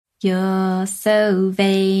You're so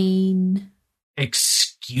vain.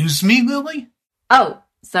 Excuse me, Lily? Oh,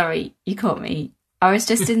 sorry, you caught me. I was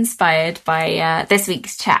just inspired by this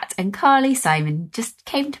week's chat, and Carly Simon just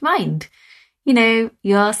came to mind. You know,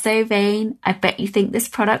 you're so vain. I bet you think this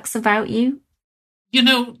product's about you. You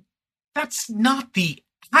know, that's not the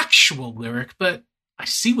actual lyric, but I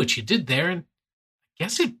see what you did there, and I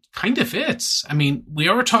guess it kind of fits. I mean, we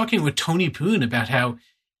are talking with Tony Poon about how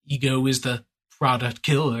ego is the product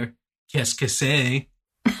killer. Qu'est-ce que c'est?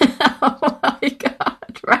 Oh my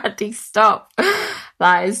God, Randy, stop.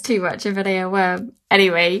 That is too much of an earworm.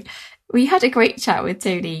 Anyway, we had a great chat with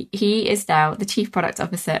Tony. He is now the Chief Product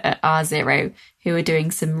Officer at R0, who are doing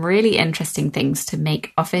some really interesting things to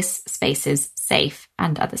make office spaces safe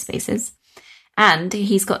and other spaces. And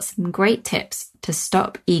he's got some great tips to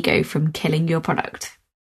stop ego from killing your product.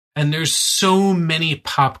 And there's so many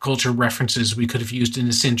pop culture references we could have used in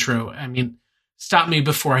this intro. I mean, stop me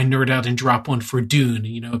before I nerd out and drop one for Dune,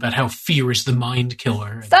 you know, about how fear is the mind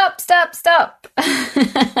killer. Stop.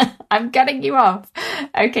 I'm cutting you off.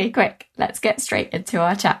 Okay, quick. Let's get straight into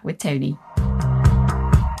our chat with Tony.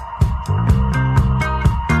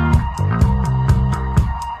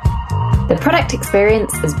 The product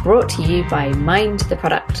experience is brought to you by Mind the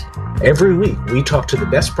Product. Every week, we talk to the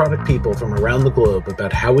best product people from around the globe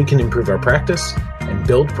about how we can improve our practice and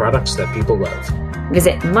build products that people love.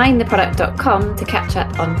 Visit mindtheproduct.com to catch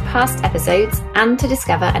up on past episodes and to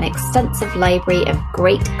discover an extensive library of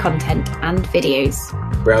great content and videos.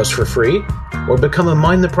 Browse for free or become a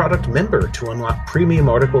Mind the Product member to unlock premium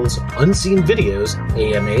articles, unseen videos,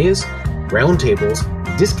 AMAs, roundtables,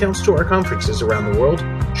 discounts to our conferences around the world,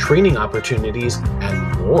 training opportunities,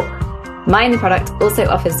 and more. Mind the Product also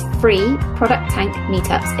offers free Product Tank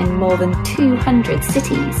meetups in more than 200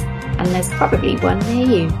 cities, and there's probably one near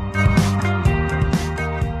you.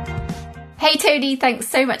 Hey Tony, thanks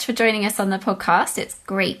so much for joining us on the podcast. It's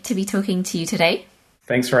great to be talking to you today.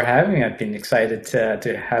 Thanks for having me. I've been excited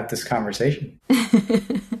to have this conversation.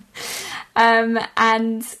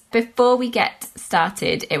 And before we get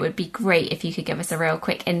started, it would be great if you could give us a real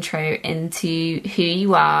quick intro into who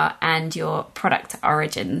you are and your product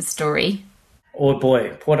origin story. Oh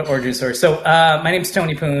boy, product origin story. So my name is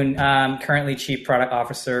Tony Poon. I'm currently Chief Product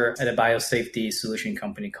Officer at a biosafety solution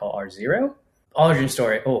company called R0. Origin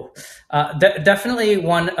story. Definitely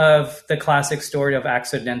one of the classic story of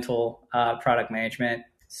accidental product management.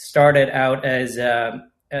 Started out as a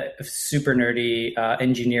super nerdy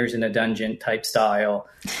engineers in a dungeon type style.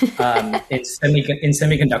 It's in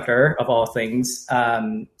semiconductor of all things.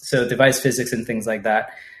 So device physics and things like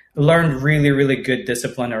that. Learned really, really good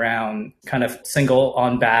discipline around kind of single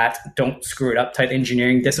on bat, don't screw it up type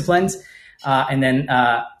engineering disciplines. And then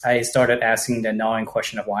I started asking the gnawing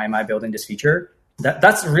question of why am I building this feature?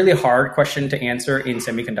 That's a really hard question to answer in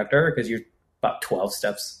semiconductor because you're about 12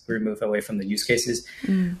 steps removed away from the use cases.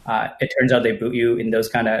 It turns out they boot you in those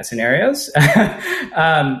kind of scenarios.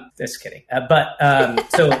 Just kidding.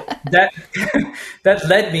 So that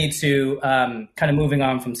led me to kind of moving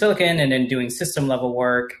on from silicon and then doing system level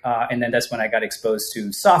work. And then that's when I got exposed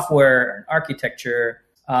to software and architecture.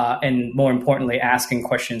 And more importantly, asking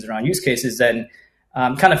questions around use cases. Then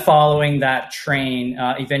kind of following that train,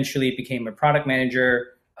 eventually became a product manager,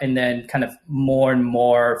 and then kind of more and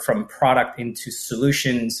more from product into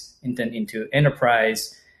solutions, and then into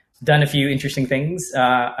enterprise. Done a few interesting things,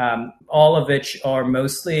 all of which are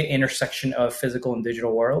mostly intersection of physical and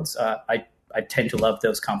digital worlds. I tend to love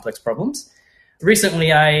those complex problems.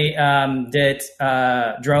 Recently, I did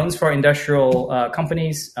drones for industrial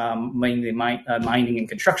companies, mainly mining and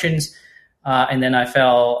constructions. And then I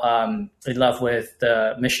fell in love with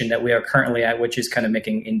the mission that we are currently at, which is kind of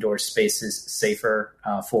making indoor spaces safer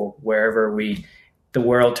for wherever the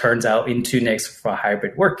world turns out into next for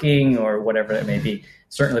hybrid working or whatever it may be.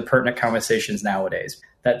 Certainly pertinent conversations nowadays.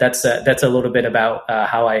 That's a little bit about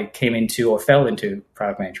how I came into or fell into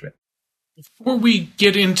product management. Before we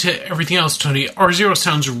get into everything else, Tony, R0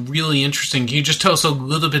 sounds really interesting. Can you just tell us a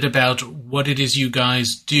little bit about what it is you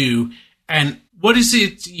guys do? And what is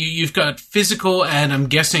it? You've got physical and I'm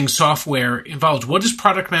guessing software involved. What does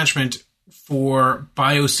product management for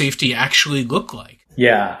biosafety actually look like?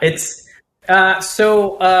 Yeah, it's R0.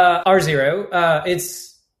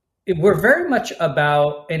 We're very much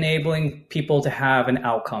about enabling people to have an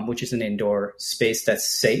outcome, which is an indoor space that's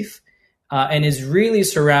safe. And is really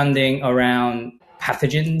surrounding around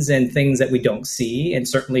pathogens and things that we don't see. And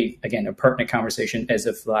certainly, again, a pertinent conversation as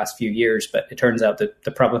of the last few years, but it turns out that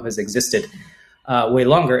the problem has existed way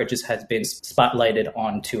longer. It just has been spotlighted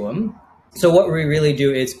onto them. So what we really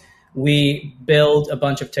do is we build a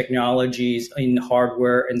bunch of technologies in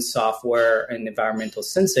hardware and software and environmental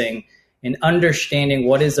sensing and understanding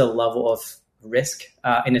what is the level of risk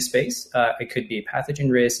in a space. It could be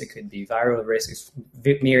pathogen risk, it could be viral risk, it's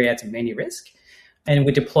myriads of many risk. And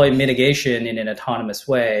we deploy mitigation in an autonomous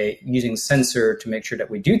way using sensor to make sure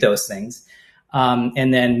that we do those things.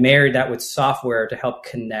 And then marry that with software to help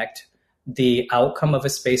connect the outcome of a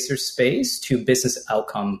space or space to business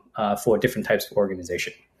outcome for different types of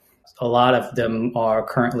organization. A lot of them are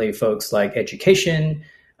currently folks like education,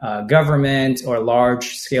 government, or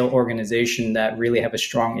large scale organization that really have a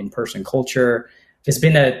strong in-person culture. It's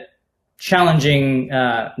been a challenging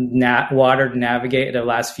water to navigate the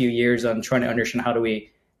last few years on trying to understand how do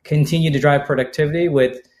we continue to drive productivity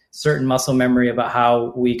with certain muscle memory about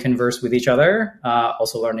how we converse with each other,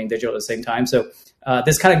 also learning digital at the same time. So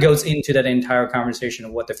this kind of goes into that entire conversation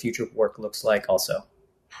of what the future of work looks like also.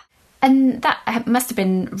 And that must have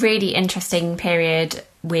been really interesting period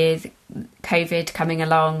with COVID coming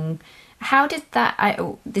along. How did that,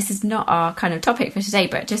 this is not our kind of topic for today,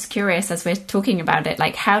 but just curious as we're talking about it,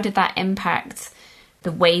 like how did that impact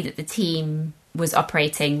the way that the team was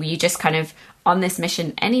operating? Were you just kind of on this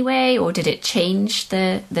mission anyway, or did it change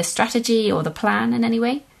the strategy or the plan in any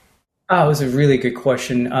way? Oh, it was a really good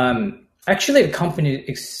question. Actually, the company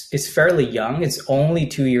is fairly young. It's only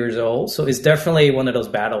 2 years old. So it's definitely one of those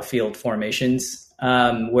battlefield formations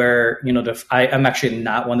where, I'm actually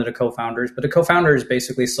not one of the co-founders, but the co-founders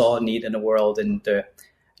basically saw a need in the world and the,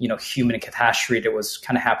 human catastrophe that was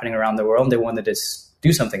kind of happening around the world. And they wanted to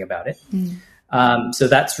do something about it. So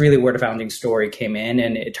that's really where the founding story came in.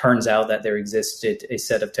 And it turns out that there existed a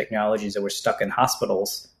set of technologies that were stuck in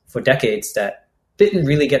hospitals for decades that didn't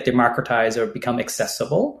really get democratized or become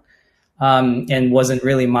accessible. And wasn't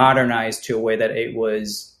really modernized to a way that it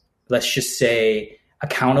was, let's just say,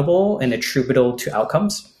 accountable and attributable to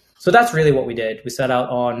outcomes. So that's really what we did. We set out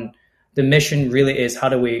on the mission really is how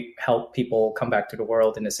do we help people come back to the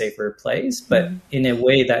world in a safer place, but in a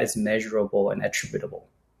way that is measurable and attributable.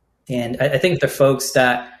 And I think the folks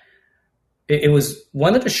that it was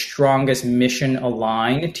one of the strongest mission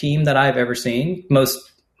aligned team that I've ever seen. Most,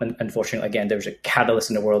 unfortunately, again, there's a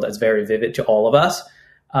catalyst in the world that's very vivid to all of us.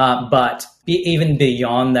 But even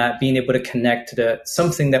beyond that, being able to connect to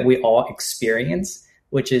something that we all experience,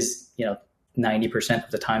 which is, 90%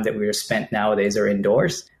 of the time that we are spent nowadays are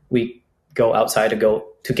indoors. We go outside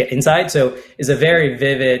to get inside. So it's a very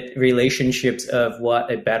vivid relationships of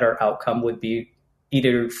what a better outcome would be,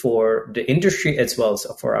 either for the industry as well as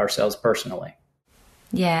for ourselves personally.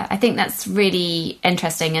 Yeah, I think that's really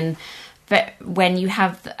interesting. But when you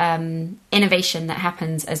have innovation that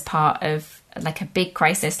happens as part of like a big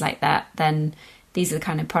crisis like that, then these are the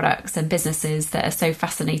kind of products and businesses that are so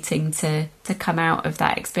fascinating to come out of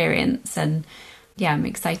that experience. And yeah, I'm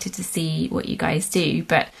excited to see what you guys do.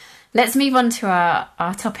 But let's move on to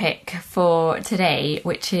our topic for today,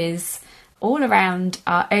 which is all around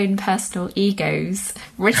our own personal egos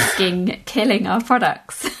risking killing our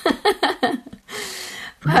products.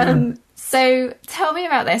 So tell me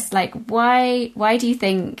about this. Like, why do you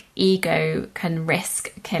think ego can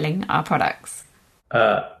risk killing our products?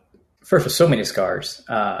 First, so many scars.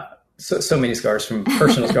 So many scars from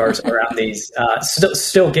personal scars around these.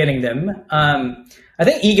 Still getting them. I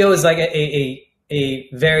think ego is like a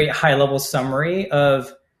very high level summary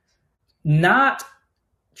of not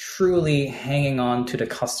truly hanging on to the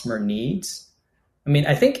customer needs. I mean,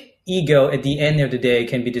 I think ego at the end of the day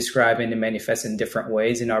can be described and manifest in different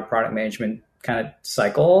ways in our product management kind of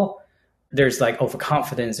cycle. There's like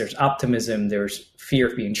overconfidence, there's optimism, there's fear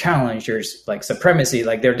of being challenged, there's like supremacy.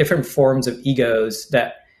 Like there are different forms of egos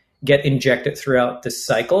that get injected throughout the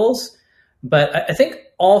cycles. But I think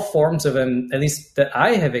all forms of them, at least that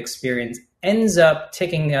I have experienced, ends up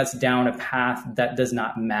taking us down a path that does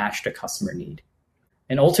not match the customer need.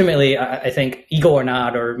 And ultimately, I think ego or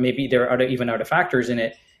not, or maybe there are even other factors in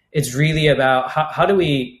it, it's really about how do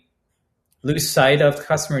we lose sight of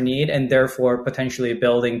customer need and therefore potentially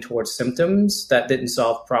building towards symptoms that didn't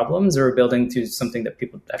solve problems, or building to something that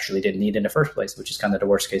people actually didn't need in the first place, which is kind of the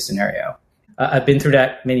worst case scenario. I've been through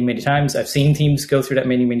that many, many times. I've seen teams go through that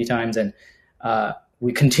many, many times. And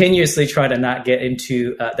we continuously try to not get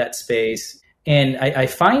into that space. And I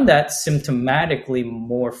find that symptomatically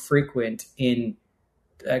more frequent in,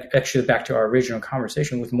 actually back to our original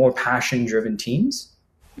conversation, with more passion-driven teams.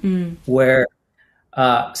 Where,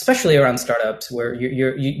 especially around startups, where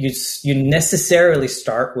you necessarily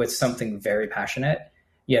start with something very passionate,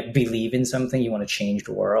 you believe in something, you want to change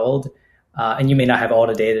the world, and you may not have all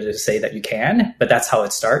the data to say that you can, but that's how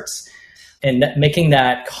it starts. And making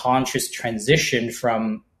that conscious transition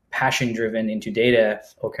from passion driven into data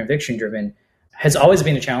or conviction driven has always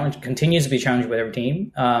been a challenge, continues to be a challenge with every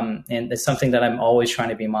team. And it's something that I'm always trying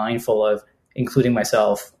to be mindful of, including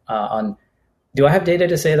myself, on, do I have data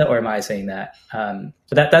to say that, or am I saying that?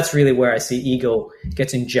 But that's really where I see ego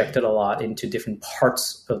gets injected a lot into different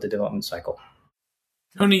parts of the development cycle.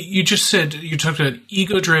 Tony, you just said, you talked about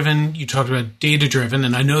ego-driven, you talked about data-driven,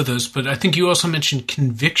 and I know those, but I think you also mentioned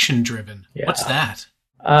conviction-driven. Yeah. What's that?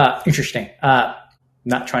 Interesting.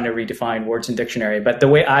 Not trying to redefine words in dictionary, but the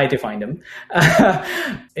way I define them,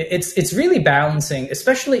 it's really balancing,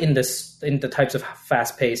 especially in the types of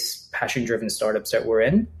fast-paced, passion-driven startups that we're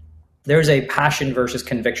in. There's a passion versus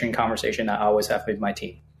conviction conversation I always have with my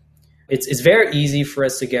team. It's very easy for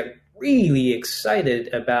us to get really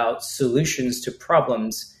excited about solutions to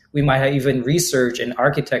problems. We might have even research and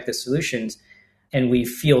architect the solutions, and we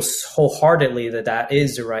feel wholeheartedly that that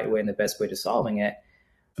is the right way and the best way to solving it.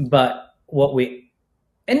 But what we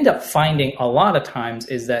end up finding a lot of times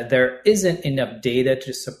is that there isn't enough data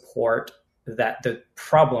to support that the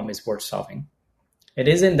problem is worth solving. It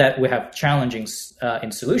isn't that we have challenging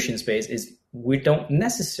in solution space, is we don't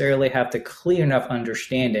necessarily have the clear enough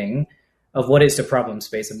understanding of what is the problem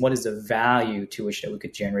space and what is the value to which that we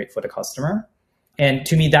could generate for the customer. And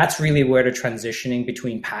to me, that's really where the transitioning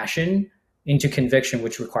between passion into conviction,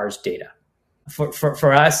 which requires data.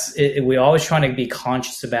 For us, we're always trying to be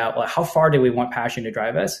conscious about, well, how far do we want passion to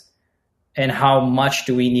drive us, and how much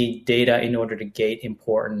do we need data in order to gate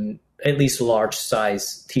important, at least large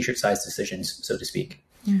size, t-shirt size decisions, so to speak.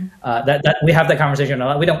 That we have that conversation a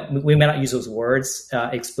lot. We may not use those words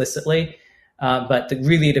explicitly, but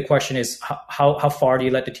really the question is, how far do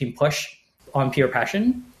you let the team push on pure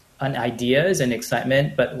passion, on ideas and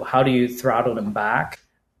excitement, but how do you throttle them back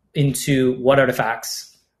into what are the facts?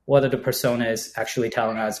 What are the personas actually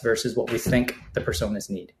telling us versus what we think the personas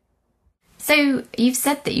need? So you've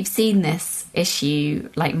said that you've seen this issue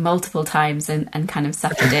like multiple times and kind of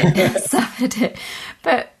suffered it.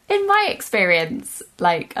 But in my experience,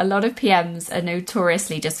 like a lot of PMs are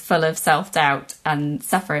notoriously just full of self-doubt and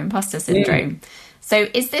suffer imposter syndrome. So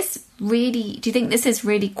do you think this is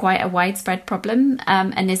really quite a widespread problem?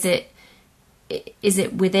 And is it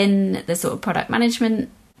within the sort of product management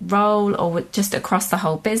role or just across the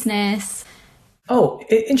whole business? Oh,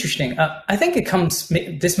 interesting. I think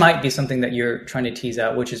this might be something that you're trying to tease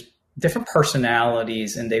out, which is different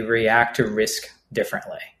personalities and they react to risk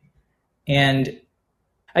differently. And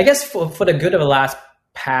I guess for the good of the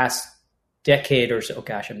past decade or so, oh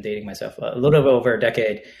gosh, I'm dating myself, a little bit over a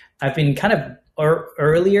decade, I've been kind of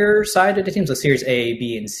earlier side of the team, so Series A,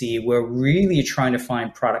 B, and C, we're really trying to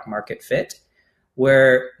find product market fit,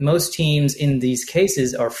 where most teams in these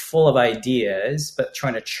cases are full of ideas, but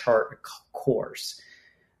trying to chart a course.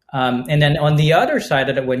 And then on the other side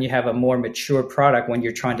of it, when you have a more mature product, when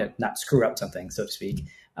you're trying to not screw up something, so to speak,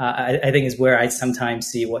 I think is where I sometimes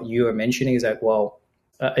see what you are mentioning is like, well,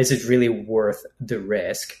 is it really worth the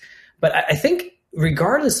risk? But I think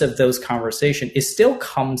regardless of those conversations, it still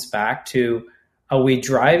comes back to, are we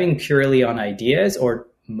driving purely on ideas or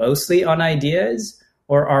mostly on ideas?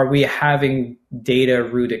 Or are we having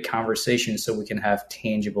data-rooted conversations so we can have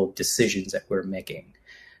tangible decisions that we're making?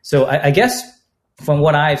 So I guess from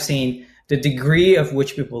what I've seen, the degree of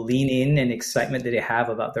which people lean in and excitement that they have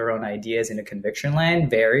about their own ideas in a conviction land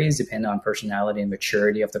varies depending on personality and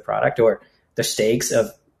maturity of the product or the stakes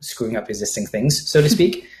of screwing up existing things, so to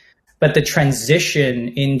speak. But the transition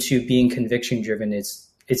into being conviction-driven it's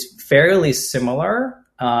fairly similar,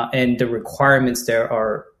 and the requirements there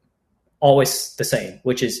are always the same,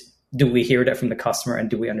 which is, do we hear that from the customer and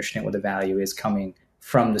do we understand what the value is coming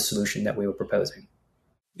from the solution that we were proposing?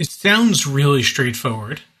 It sounds really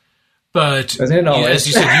straightforward, but doesn't it always? As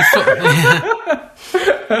you said,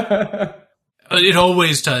 it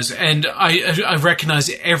always does. And I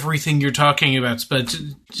recognize everything you're talking about, but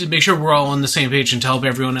to make sure we're all on the same page and to help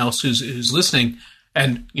everyone else who's listening,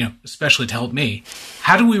 and especially to help me,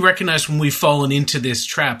 how do we recognize when we've fallen into this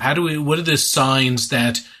trap? What are the signs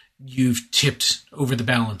that you've tipped over the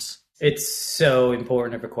balance? It's so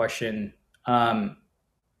important of a question.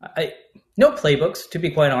 No playbooks, to be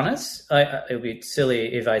quite honest. It would be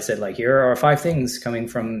silly if I said, like, here are 5 things coming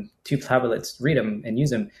from 2 tablets, read them and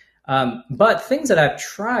use them. But things that I've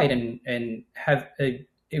tried and have a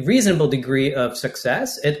reasonable degree of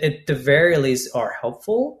success, at the very least are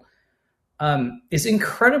helpful, is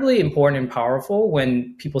incredibly important and powerful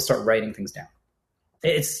when people start writing things down.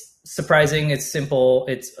 It's surprising, it's simple,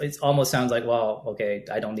 it almost sounds like, well, okay,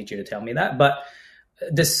 I don't need you to tell me that. But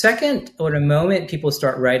the second or the moment people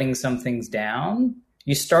start writing some things down,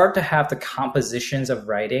 you start to have the compositions of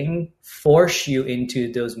writing force you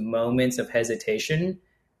into those moments of hesitation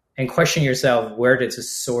and question yourself, where does the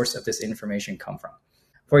source of this information come from?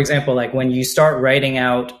 For example, like when you start writing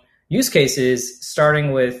out use cases,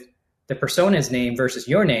 starting with the persona's name versus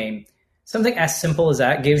your name, something as simple as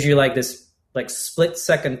that gives you like this like split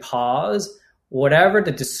second pause. Whatever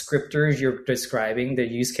the descriptors you're describing, the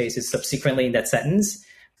use cases subsequently in that sentence,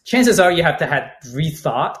 chances are you have to have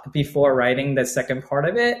rethought before writing the second part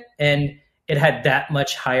of it. And it had that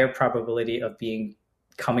much higher probability of being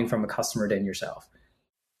coming from a customer than yourself.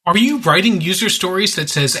 Are you writing user stories that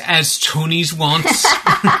says, as Tony's wants?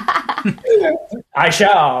 I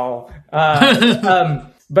shall.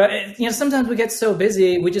 But sometimes we get so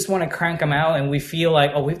busy, we just want to crank them out, and we feel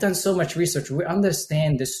like, oh, we've done so much research, we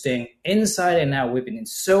understand this thing inside and out. We've been in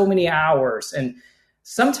so many hours, and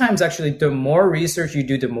sometimes actually, the more research you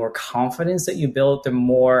do, the more confidence that you build, the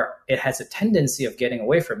more it has a tendency of getting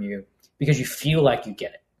away from you because you feel like you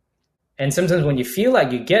get it. And sometimes when you feel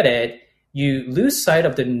like you get it, you lose sight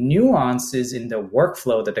of the nuances in the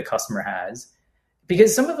workflow that the customer has.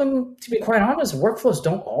 Because some of them, to be quite honest, workflows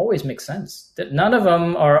don't always make sense. That none of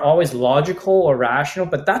them are always logical or rational,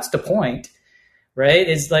 but that's the point, right?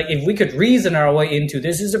 It's like if we could reason our way into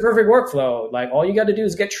this is a perfect workflow, like all you got to do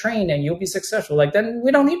is get trained and you'll be successful. Like then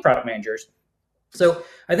we don't need product managers. So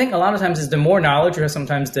I think a lot of times is the more knowledge, or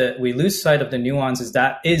sometimes we lose sight of the nuances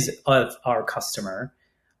that is of our customer,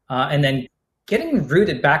 and then getting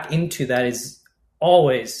rooted back into that is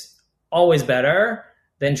always better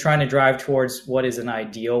than trying to drive towards what is an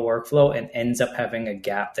ideal workflow and ends up having a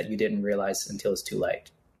gap that you didn't realize until it's too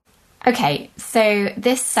late. Okay, so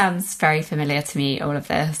this sounds very familiar to me, all of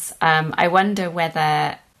this. I wonder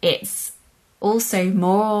whether it's also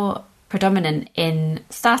more predominant in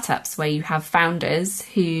startups where you have founders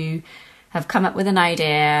who have come up with an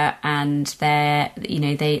idea and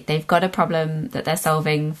they've got a problem that they're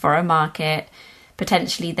solving for a market.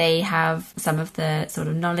 Potentially they have some of the sort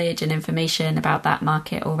of knowledge and information about that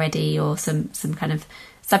market already, or some kind of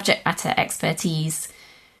subject matter expertise,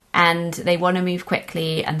 and they want to move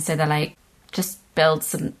quickly. And so they're like, just build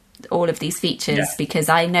all of these features because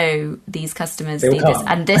I know these customers need this.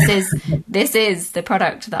 And this is the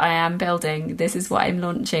product that I am building. This is what I'm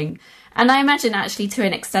launching. And I imagine actually to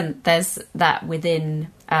an extent there's that within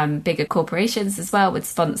bigger corporations as well, with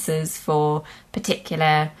sponsors for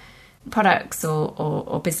particular products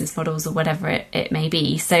or business models or whatever it may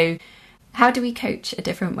be. So how do we coach a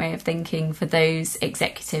different way of thinking for those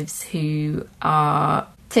executives who are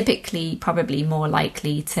typically probably more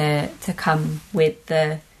likely to come with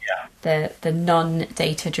the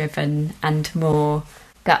non-data driven and more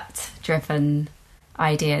gut driven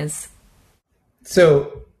ideas?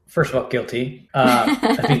 So first of all, guilty.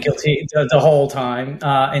 I've been guilty the whole time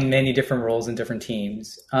in many different roles in different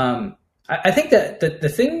teams. I think that the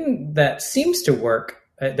thing that seems to work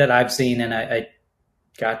that I've seen, and I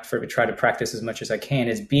try to practice as much as I can,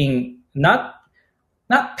 is being not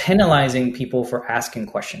penalizing people for asking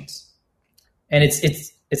questions. And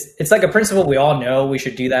it's like a principle we all know we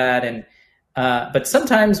should do that. And but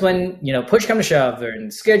sometimes when push comes to shove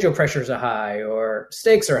and schedule pressures are high or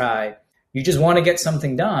stakes are high, you just want to get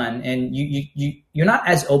something done, and you're not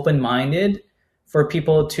as open-minded for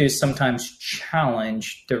people to sometimes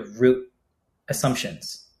challenge the root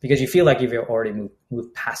assumptions because you feel like you've already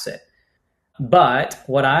moved past it. But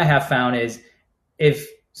what I have found is if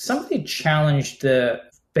somebody challenged the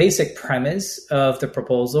basic premise of the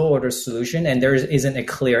proposal or the solution and there isn't a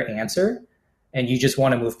clear answer and you just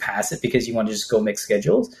want to move past it because you want to just go make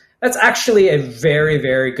schedules, that's actually a very,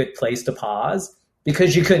 very good place to pause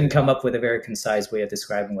because you couldn't come up with a very concise way of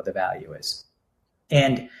describing what the value is.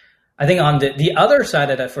 And I think on the other side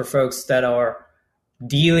of that, for folks that are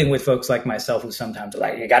dealing with folks like myself who sometimes are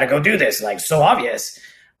like, you got to go do this, like so obvious.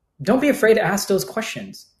 Don't be afraid to ask those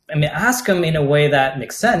questions. I mean, ask them in a way that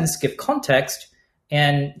makes sense, give context,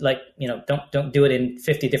 and don't do it in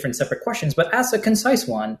 50 different separate questions, but ask a concise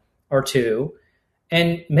one or two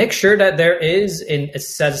and make sure that there is a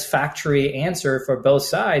satisfactory answer for both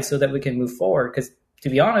sides so that we can move forward. Because to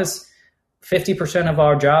be honest, 50% of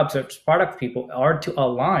our jobs as product people are to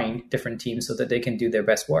align different teams so that they can do their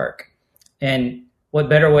best work. And what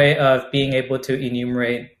better way of being able to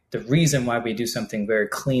enumerate the reason why we do something very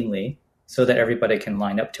cleanly so that everybody can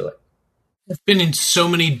line up to it. I've been in so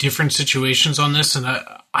many different situations on this, and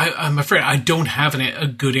I'm afraid I don't have a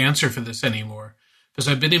good answer for this anymore. Because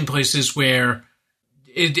I've been in places where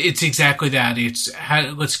it's exactly that.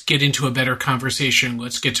 Let's get into a better conversation.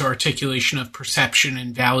 Let's get to articulation of perception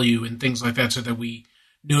and value and things like that so that we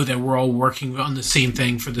know that we're all working on the same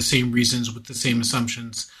thing for the same reasons with the same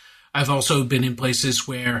assumptions. I've also been in places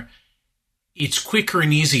where it's quicker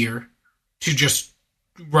and easier to just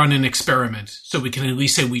run an experiment so we can at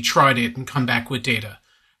least say we tried it and come back with data.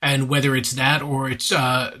 And whether it's that or it's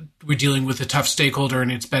we're dealing with a tough stakeholder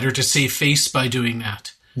and it's better to save face by doing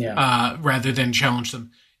that rather than challenge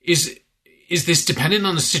them. Is this dependent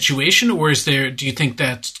on the situation, or do you think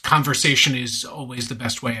that conversation is always the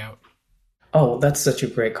best way out? Oh, that's such a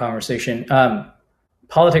great conversation.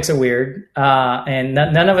 Politics are weird, and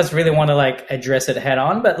none of us really want to like address it head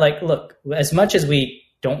on. But like, look, as much as we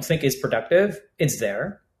don't think is productive, it's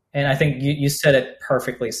there. And I think you said it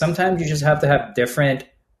perfectly. Sometimes you just have to have different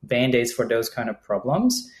Band-Aids for those kind of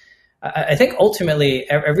problems. I think ultimately,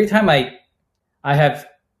 every time I have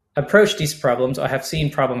approached these problems, I have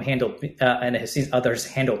seen problem handled, and I have seen others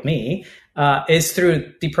handled me, is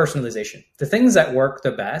through depersonalization. The things that work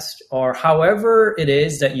the best are however it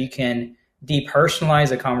is that you can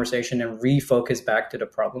depersonalize a conversation and refocus back to the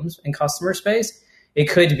problems in customer space. It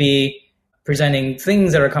could be presenting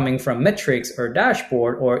things that are coming from metrics or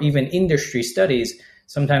dashboard or even industry studies.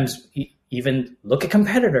 Sometimes even look at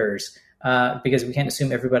competitors because we can't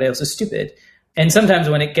assume everybody else is stupid. And sometimes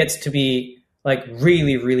when it gets to be like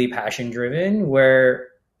really, really passion driven, where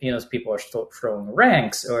people are throwing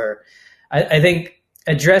ranks, or I think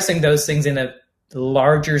addressing those things in a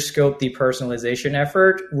larger scope depersonalization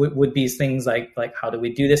effort would be things like how do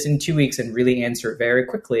we do this in 2 weeks and really answer it very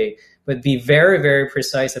quickly, but be very, very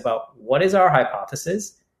precise about what is our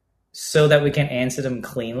hypothesis so that we can answer them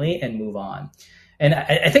cleanly and move on. And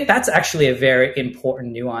I think that's actually a very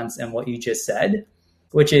important nuance in what you just said,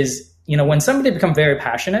 which is, when somebody becomes very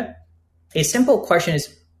passionate, a simple question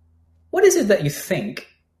is, what is it that you think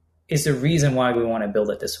is the reason why we want to build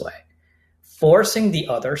it this way? Forcing the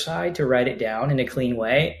other side to write it down in a clean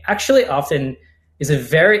way actually often is a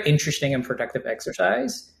very interesting and productive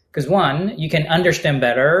exercise. Because one, you can understand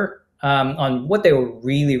better on what they will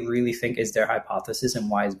really, really think is their hypothesis and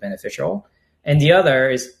why it's beneficial. And the other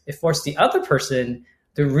is it forces the other person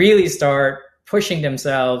to really start pushing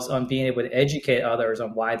themselves on being able to educate others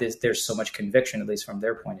on why there's so much conviction, at least from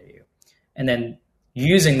their point of view. And then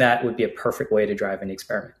using that would be a perfect way to drive an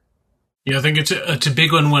experiment. Yeah, I think it's a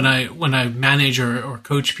big one when I manage or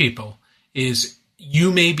coach people is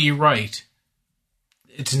you may be right.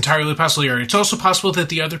 It's entirely possible you're right. It's also possible that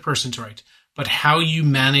the other person's right. But how you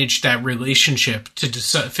manage that relationship to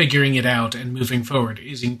figuring it out and moving forward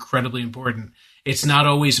is incredibly important. It's not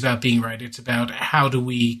always about being right. It's about how do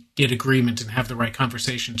we get agreement and have the right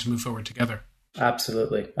conversation to move forward together.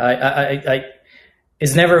 Absolutely.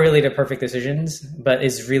 It's never really the perfect decisions, but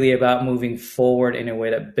it's really about moving forward in a way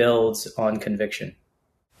that builds on conviction.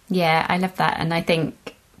 Yeah, I love that. And I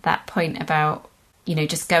think that point about,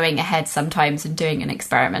 just going ahead sometimes and doing an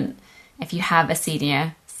experiment. If you have a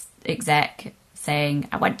senior exec saying,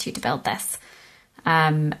 I want you to build this.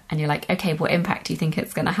 And you're like, okay, what impact do you think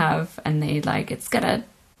it's going to have? And they're like, it's going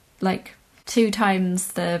to 2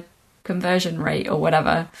 times the conversion rate or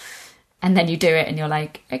whatever. And then you do it and you're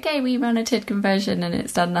like, okay, we monitored conversion and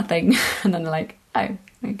it's done nothing. And then they're like, oh,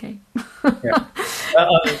 okay. Yeah.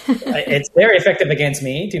 It's very effective against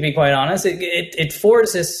me, to be quite honest. It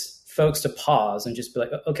forces folks to pause and just be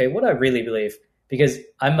like, okay, what do I really believe? Because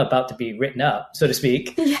I'm about to be written up, so to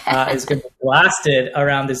speak. Yeah. It's going to be blasted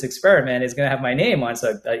around this experiment. It's going to have my name on.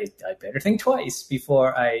 So I better think twice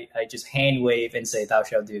before I just hand wave and say, thou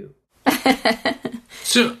shalt do.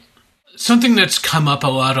 So something that's come up a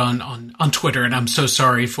lot on Twitter, and I'm so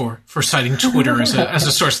sorry for citing Twitter as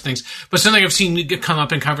a source of things, but something I've seen come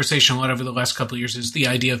up in conversation a lot over the last couple of years is the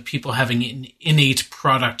idea of people having an innate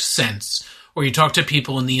product sense. Or you talk to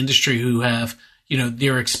people in the industry who have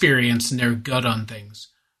their experience and their gut on things.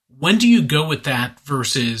 When do you go with that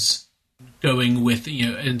versus going with,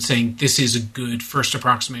 and saying this is a good first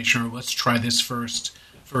approximation or let's try this first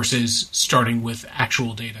versus starting with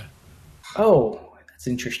actual data? Oh, that's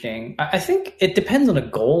interesting. I think it depends on the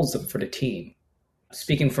goals for the team.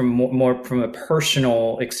 Speaking from more from a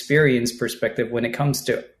personal experience perspective, when it comes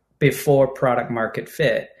to before product market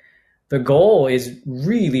fit, the goal is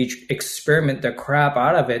really experiment the crap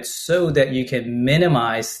out of it so that you can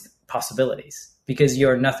minimize possibilities, because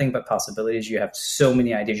you're nothing but possibilities. You have so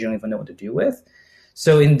many ideas you don't even know what to do with.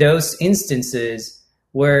 So in those instances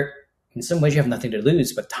where in some ways you have nothing to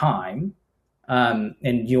lose but time,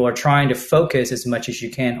 and you are trying to focus as much as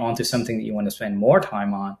you can onto something that you want to spend more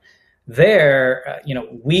time on,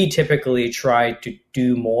 we typically try to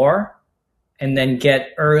do more and then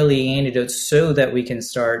get early antidotes so that we can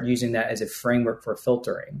start using that as a framework for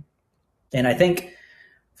filtering. And I think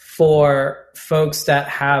for folks that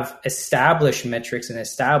have established metrics and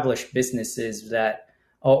established businesses that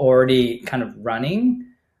are already kind of running,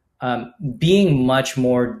 being much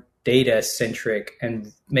more data centric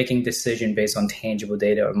and making decision based on tangible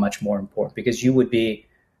data are much more important, because you would be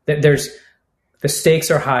there's the stakes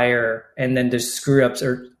are higher, and then the screw ups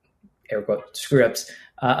or air quote screw ups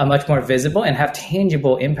are much more visible and have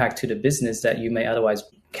tangible impact to the business that you may otherwise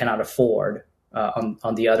cannot afford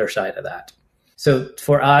on the other side of that. So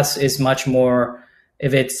for us, it's much more,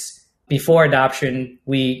 if it's before adoption,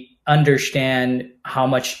 we understand how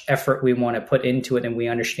much effort we want to put into it and we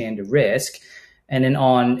understand the risk. And then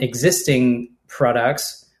on existing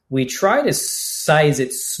products, we try to size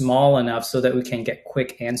it small enough so that we can get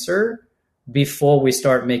quick answer before we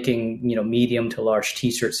start making, medium to large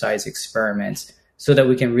t-shirt size experiments, so that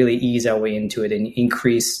we can really ease our way into it and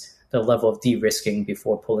increase the level of de-risking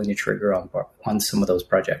before pulling the trigger on some of those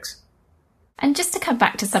projects. And just to come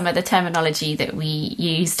back to some of the terminology that we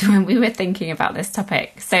used when we were thinking about this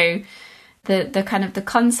topic. So the kind of the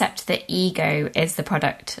concept that ego is the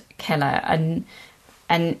product killer,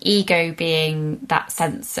 and ego being that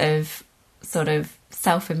sense of sort of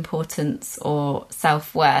self-importance or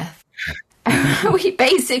self-worth. Are we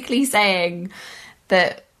basically saying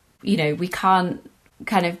that, we can't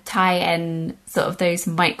kind of tie in sort of those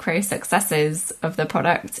micro successes of the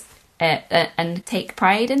product and take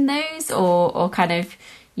pride in those, or kind of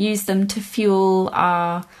use them to fuel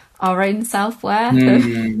our own self-worth?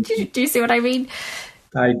 Do you see what I mean?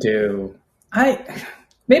 I do.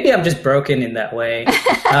 Maybe I'm just broken in that way.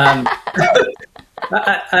 I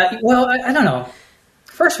don't know.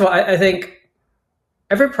 First of all, I think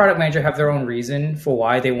every product manager have their own reason for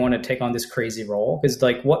why they want to take on this crazy role. Because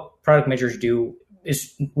what product managers do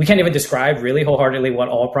is, we can't even describe really wholeheartedly what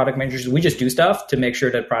all product managers do. We just do stuff to make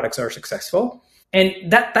sure that products are successful. And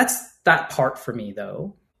that's that part for me,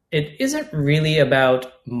 though. It isn't really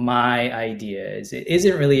about my ideas. It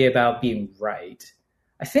isn't really about being right.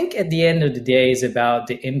 I think at the end of the day, it's about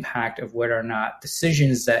the impact of whether or not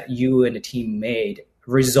decisions that you and the team made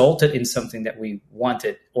resulted in something that we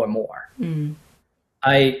wanted or more.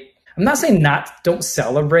 I'm not saying don't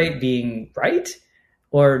celebrate being right,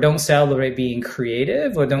 or don't celebrate being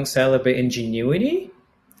creative, or don't celebrate ingenuity.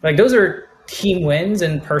 Those are team wins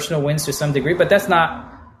and personal wins to some degree, but that's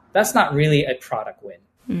not really a product win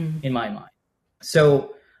in my mind.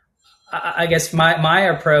 So I guess my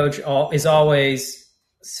approach is always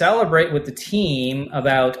celebrate with the team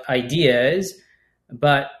about ideas,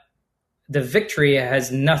 but the victory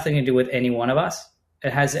has nothing to do with any one of us.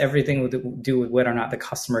 It has everything to do with whether or not the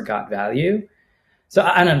customer got value. So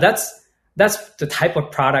I don't know, that's the type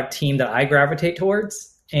of product team that I gravitate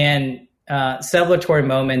towards. And celebratory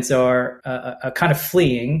moments are kind of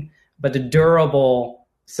fleeing, but the durable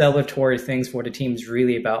celebratory things for the team is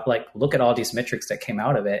really about, look at all these metrics that came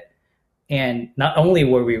out of it. And not only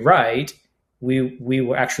were we right, we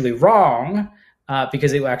were actually wrong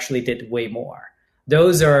because it actually did way more.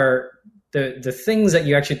 Those are the things that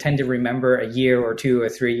you actually tend to remember a year or 2 or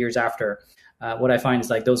 3 years after. What I find is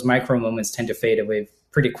those micro moments tend to fade away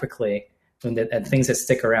pretty quickly. And things that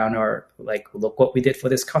stick around are look what we did for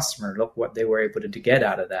this customer. Look what they were able to get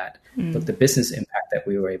out of that. Look the business impact that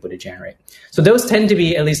we were able to generate. So those tend to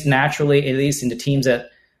be, at least naturally, at least in the teams that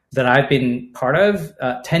I've been part of,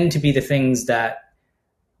 tend to be the things that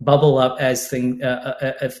bubble up as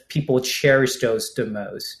if people cherish those the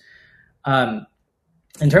most.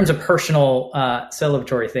 In terms of personal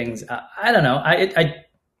celebratory things, I don't know. I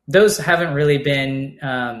those haven't really been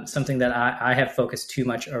something that I have focused too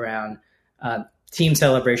much around. Team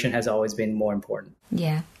celebration has always been more important.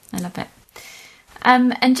 Yeah, I love it.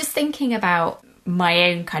 And just thinking about my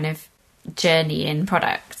own kind of journey in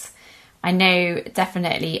products, I know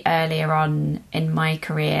definitely earlier on in my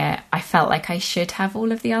career, I felt like I should have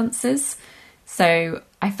all of the answers. So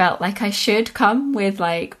I felt like I should come with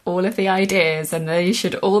all of the ideas, and they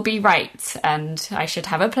should all be right. And I should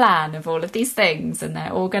have a plan of all of these things, and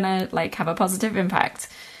they're all going to have a positive impact.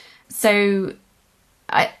 So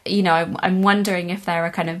I'm wondering if there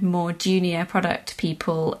are kind of more junior product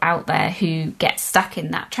people out there who get stuck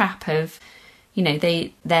in that trap of,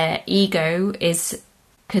 their ego is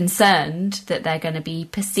concerned that they're going to be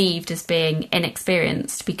perceived as being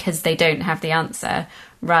inexperienced because they don't have the answer,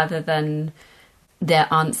 rather than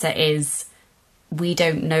the answer is, we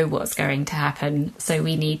don't know what's going to happen, so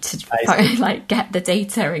we need to get the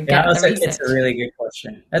data and get the research. It's a really good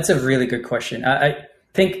question. That's a really good question. I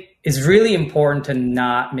think it's really important to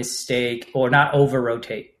not mistake or not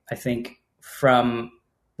over-rotate, I think, from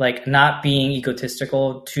not being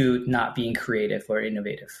egotistical to not being creative or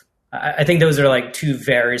innovative. I think those are two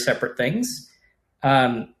very separate things.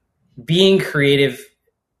 Being creative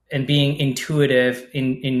and being intuitive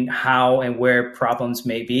in how and where problems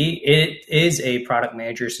may be, it is a product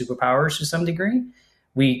manager's superpowers to some degree.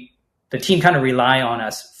 We the team kind of rely on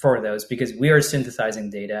us for those because we are synthesizing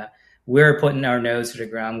data. We're putting our nose to the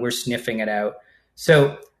ground. We're sniffing it out.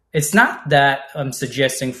 So it's not that I'm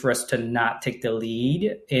suggesting for us to not take the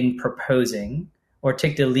lead in proposing or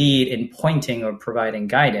take the lead in pointing or providing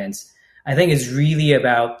guidance. I think it's really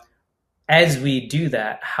about, as we do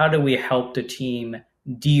that, how do we help the team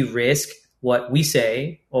de-risk what we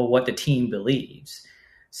say or what the team believes?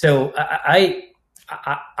 So I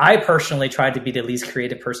personally tried to be the least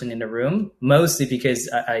creative person in the room, mostly because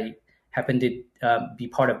I happen to be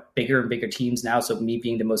part of bigger and bigger teams now. So me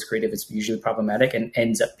being the most creative is usually problematic and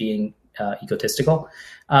ends up being egotistical.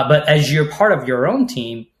 But as you're part of your own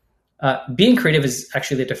team, being creative is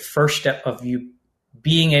actually the first step of you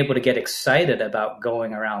being able to get excited about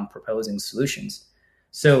going around proposing solutions.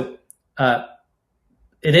 So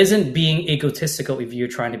it isn't being egotistical if you're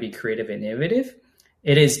trying to be creative and innovative.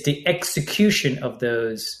 It is the execution of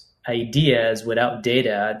those ideas without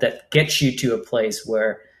data that gets you to a place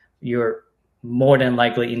where you're more than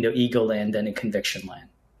likely in the ego land than in conviction land.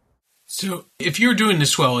 So if you're doing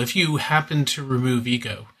this well, if you happen to remove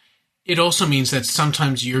ego, it also means that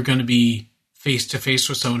sometimes you're going to be face to face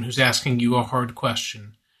with someone who's asking you a hard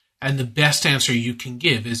question. And the best answer you can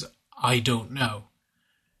give is, I don't know.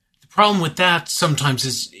 The problem with that sometimes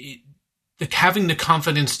is having the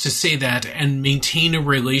confidence to say that and maintain a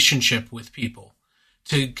relationship with people,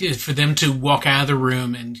 for them to walk out of the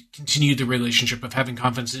room and continue the relationship of having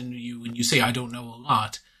confidence in you when you say, I don't know a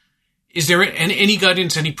lot. Is there any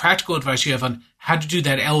guidance, any practical advice you have on how to do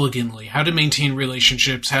that elegantly, how to maintain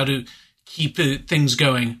relationships, how to keep things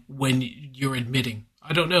going when you're admitting,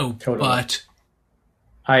 I don't know, totally. But...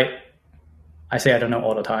 I say I don't know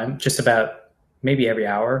all the time, just about maybe every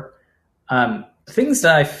hour. Things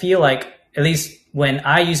that I feel like, at least when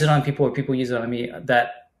I use it on people or people use it on me,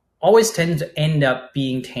 that always tend to end up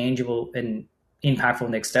being tangible and impactful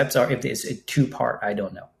next steps are if it's a two-part I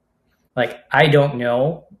don't know. Like, I don't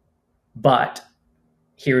know, but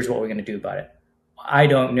here's what we're going to do about it. I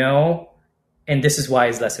don't know, and this is why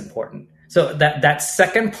it's less important. So that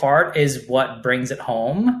second part is what brings it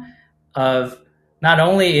home of not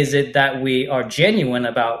only is it that we are genuine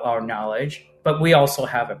about our knowledge, but we also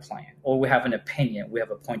have a plan or we have an opinion, we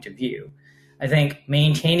have a point of view. I think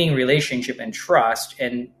maintaining relationship and trust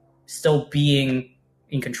and still being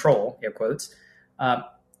in control, air quotes,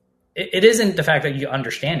 it isn't the fact that you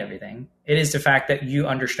understand everything. It is the fact that you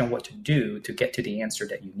understand what to do to get to the answer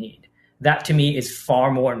that you need. That to me is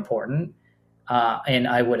far more important. And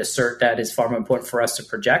I would assert that is far more important for us to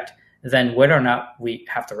project than whether or not we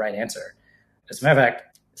have the right answer. As a matter of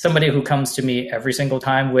fact, somebody who comes to me every single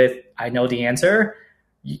time with, I know the answer,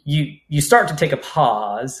 you start to take a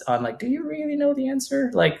pause on like, do you really know the answer?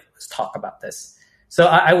 Like, let's talk about this. So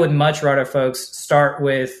I would much rather folks start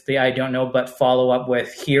with the I don't know, but follow up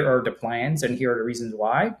with here are the plans and here are the reasons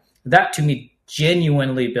why. That to me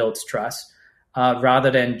genuinely builds trust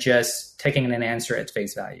rather than just taking an answer at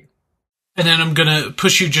face value. And then I'm going to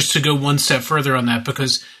push you just to go one step further on that,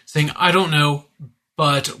 because saying, I don't know,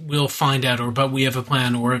 but we'll find out, or but we have a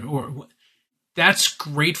plan, or that's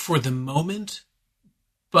great for the moment,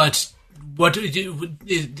 but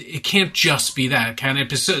it can't just be that, can it?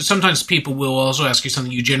 Because sometimes people will also ask you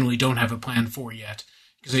something you generally don't have a plan for yet,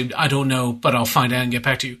 because I don't know, but I'll find out and get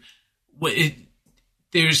back to you.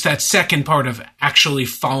 There's that second part of actually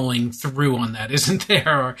following through on that, isn't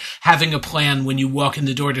there? Or having a plan when you walk in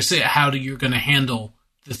the door to say how you're going to handle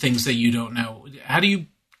the things that you don't know. How do you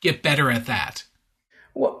get better at that?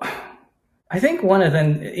 Well, I think one of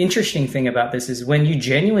the interesting thing about this is when you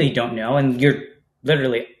genuinely don't know, and you're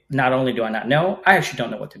literally, not only do I not know, I actually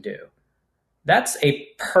don't know what to do. That's a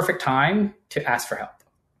perfect time to ask for help.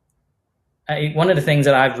 One of the things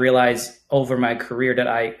that I've realized over my career that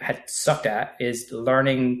I had sucked at is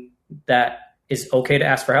learning that it's okay to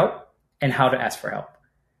ask for help and how to ask for help.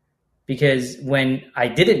 Because when I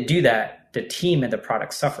didn't do that, the team and the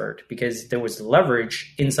product suffered because there was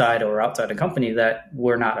leverage inside or outside the company that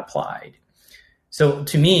were not applied. So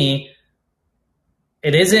to me,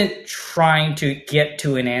 it isn't trying to get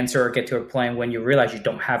to an answer or get to a plan when you realize you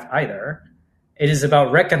don't have either. It is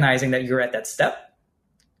about recognizing that you're at that step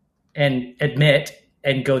and admit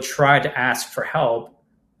and go try to ask for help.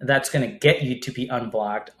 That's going to get you to be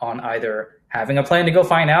unblocked on either having a plan to go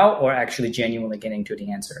find out or actually genuinely getting to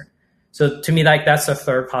the answer. So to me, like that's a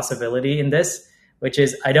third possibility in this, which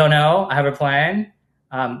is, I don't know, I have a plan.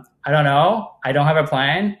 I don't know, I don't have a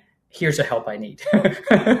plan. Here's the help I need.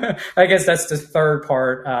 I guess that's the third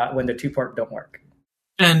part when the two part don't work.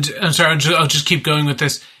 And I'm sorry, I'll just keep going with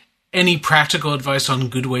this. Any practical advice on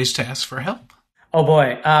good ways to ask for help? Oh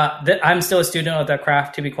boy, I'm still a student of that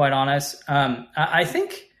craft, to be quite honest. I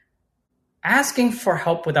think asking for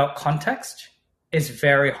help without context is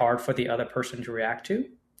very hard for the other person to react to.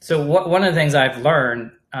 So one of the things I've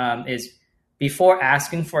learned is before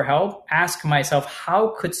asking for help, ask myself,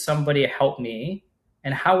 how could somebody help me?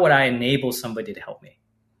 And how would I enable somebody to help me?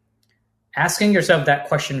 Asking yourself that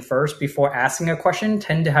question first before asking a question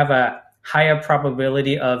tend to have a higher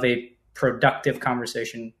probability of a productive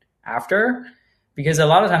conversation after. Because a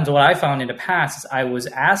lot of times what I found in the past is I was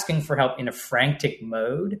asking for help in a frantic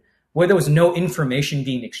mode where there was no information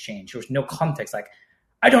being exchanged. There was no context. Like,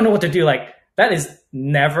 I don't know what to do. Like, that is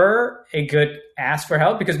never a good ask for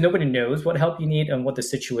help because nobody knows what help you need and what the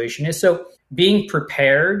situation is. So being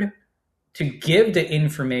prepared to give the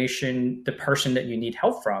information the person that you need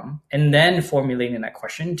help from and then formulating that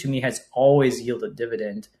question, to me, has always yielded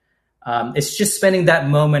dividend. It's just spending that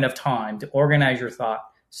moment of time to organize your thought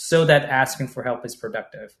so that asking for help is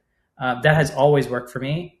productive. That has always worked for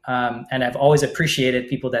me. And I've always appreciated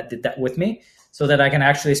people that did that with me so that I can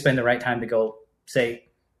actually spend the right time to go say,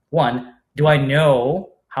 one, do I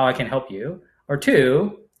know how I can help you? Or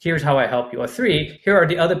two, here's how I help you. Or three, here are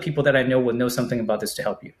the other people that I know will know something about this to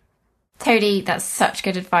help you. Tony, that's such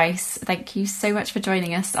good advice. Thank you so much for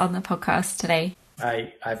joining us on the podcast today.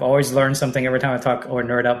 I've always learned something every time I talk or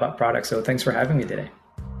nerd out about products. So thanks for having me today.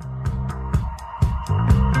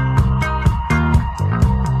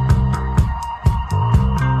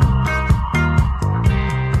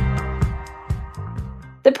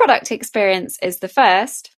 The Product Experience is the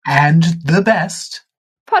first and the best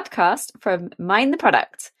podcast from Mind the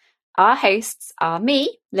Product. Our hosts are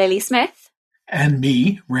me, Lily Smith. And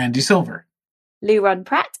me, Randy Silver. Lou Ron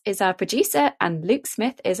Pratt is our producer and Luke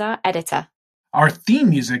Smith is our editor. Our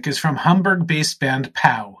theme music is from Hamburg-based band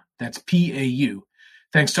POW. That's P-A-U.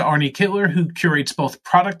 Thanks to Arnie Kittler, who curates both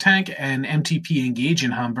Product Tank and MTP Engage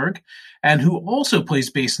in Hamburg, and who also plays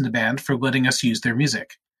bass in the band, for letting us use their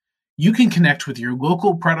music. You can connect with your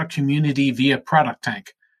local product community via Product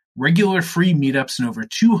Tank, regular free meetups in over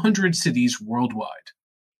 200 cities worldwide.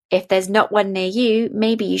 If there's not one near you,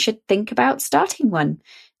 maybe you should think about starting one.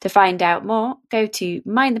 To find out more, go to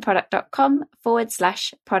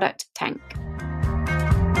mindtheproduct.com/product tank.